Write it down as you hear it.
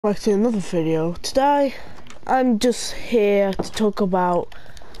Back to another video. Today I'm just here to talk about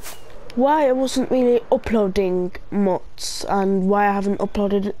why I wasn't really uploading much and why I haven't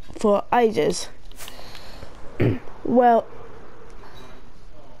uploaded for ages. Well,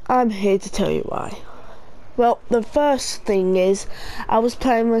 I'm here to tell you why. Well, the first thing is I was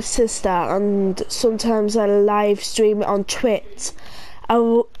playing with my sister and sometimes I live stream it on Twitch.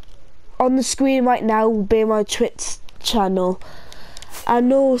 On the screen right now will be my Twitch channel.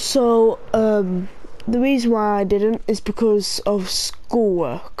 And also, the reason why I didn't is because of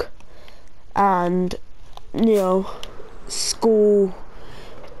schoolwork, and you know, school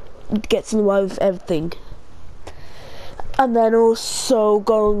gets in the way of everything. And then also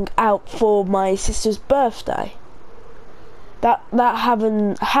going out for my sister's birthday. That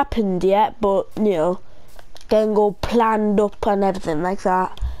haven't happened yet, but you know, getting all planned up and everything like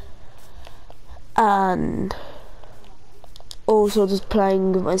that. And also just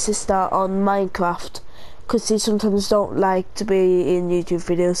playing with my sister on Minecraft, because she sometimes don't like to be in YouTube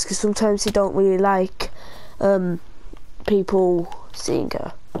videos, because sometimes she don't really like people seeing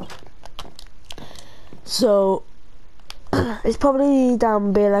her. So it's probably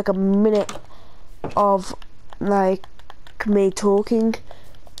down be like a minute of like me talking,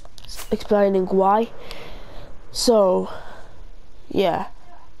 explaining why. So yeah,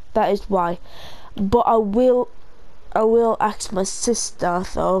 that is why. But I will ask my sister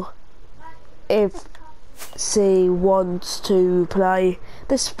though if she wants to play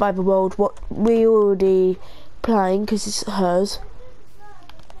this survival mode, what we already playing, because it's hers,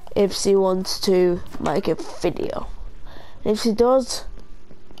 if she wants to make a video. And if she does,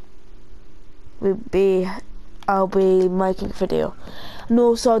 I'll be making a video. And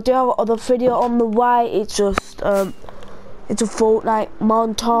also I do have another video on the way. It's just it's a Fortnite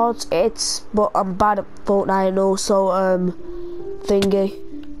montage. But I'm bad at Fortnite, and also thingy.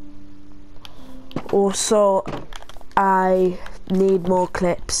 Also, I need more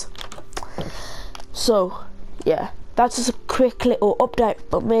clips. So yeah, that's just a quick little update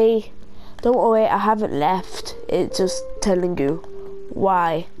for me. Don't worry, I haven't left. It's just telling you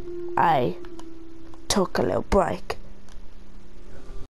why I took a little break.